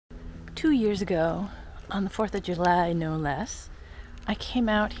2 years ago, on the 4th of July no less, I came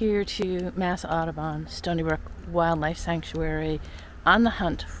out here to Mass Audubon Stony Brook Wildlife Sanctuary on the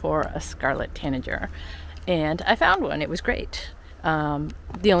hunt for a Scarlet Tanager, and I found one. It was great.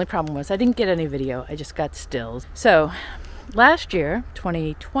 The only problem was I didn't get any video, I just got stills. So last year,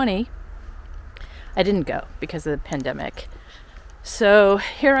 2020, I didn't go because of the pandemic. So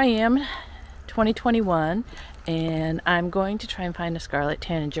here I am, 2021, and I'm going to try and find a Scarlet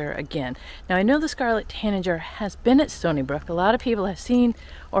Tanager again. Now I know the Scarlet Tanager has been at Stony Brook. A lot of people have seen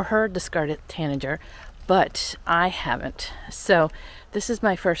or heard the Scarlet Tanager, but I haven't. So this is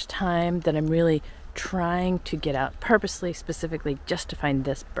my first time that I'm really trying to get out purposely, specifically just to find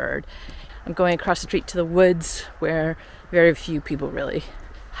this bird. I'm going across the street to the woods where very few people really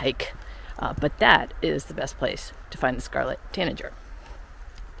hike, but that is the best place to find the Scarlet Tanager.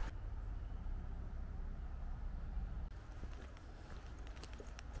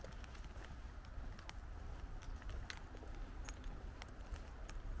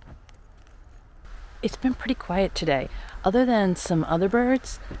 It's been pretty quiet today. Other than some other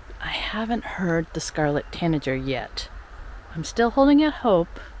birds, I haven't heard the Scarlet Tanager yet. I'm still holding out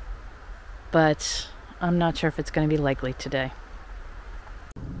hope, but I'm not sure if it's going to be likely today.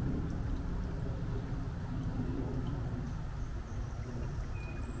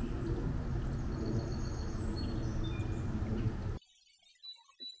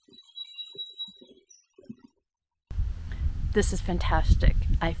 This is fantastic.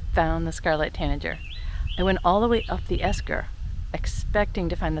 I found the Scarlet Tanager. I went all the way up the esker expecting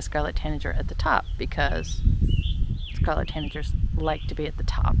to find the Scarlet Tanager at the top because Scarlet Tanagers like to be at the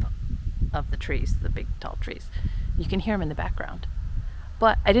top of the trees, the big tall trees. You can hear them in the background.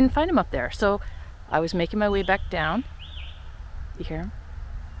 But I didn't find him up there, so I was making my way back down. You hear him?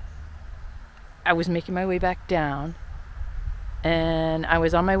 I was making my way back down and I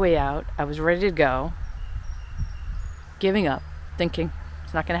was on my way out. I was ready to go, giving up, thinking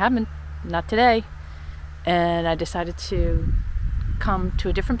it's not going to happen, not today. And I decided to come to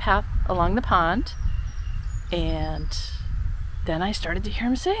a different path along the pond, and then I started to hear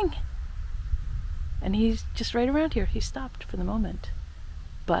him sing. And he's just right around here. He stopped for the moment.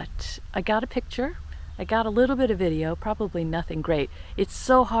 But I got a picture, I got a little bit of video, probably nothing great. It's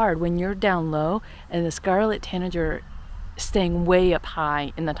so hard when you're down low and the Scarlet Tanager staying way up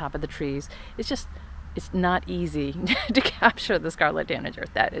high in the top of the trees. It's not easy to capture the Scarlet Tanager,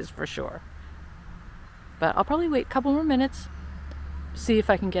 that is for sure. But I'll probably wait a couple more minutes, see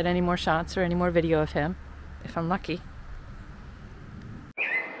if I can get any more shots or any more video of him, if I'm lucky.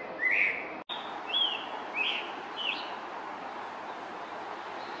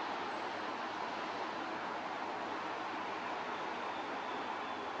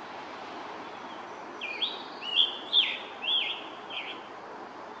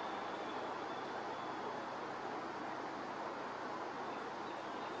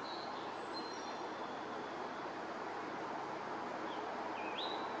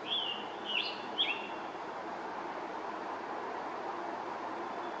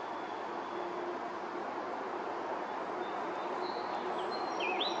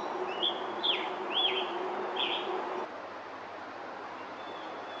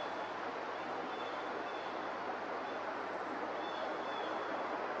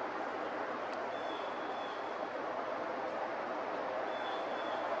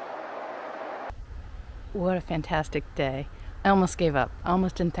 What a fantastic day. I almost gave up. I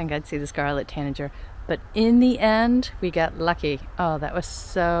almost didn't think I'd see the Scarlet Tanager, but in the end, we got lucky. Oh, that was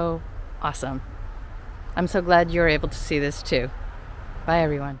so awesome. I'm so glad you're able to see this too. Bye,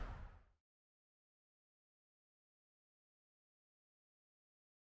 everyone.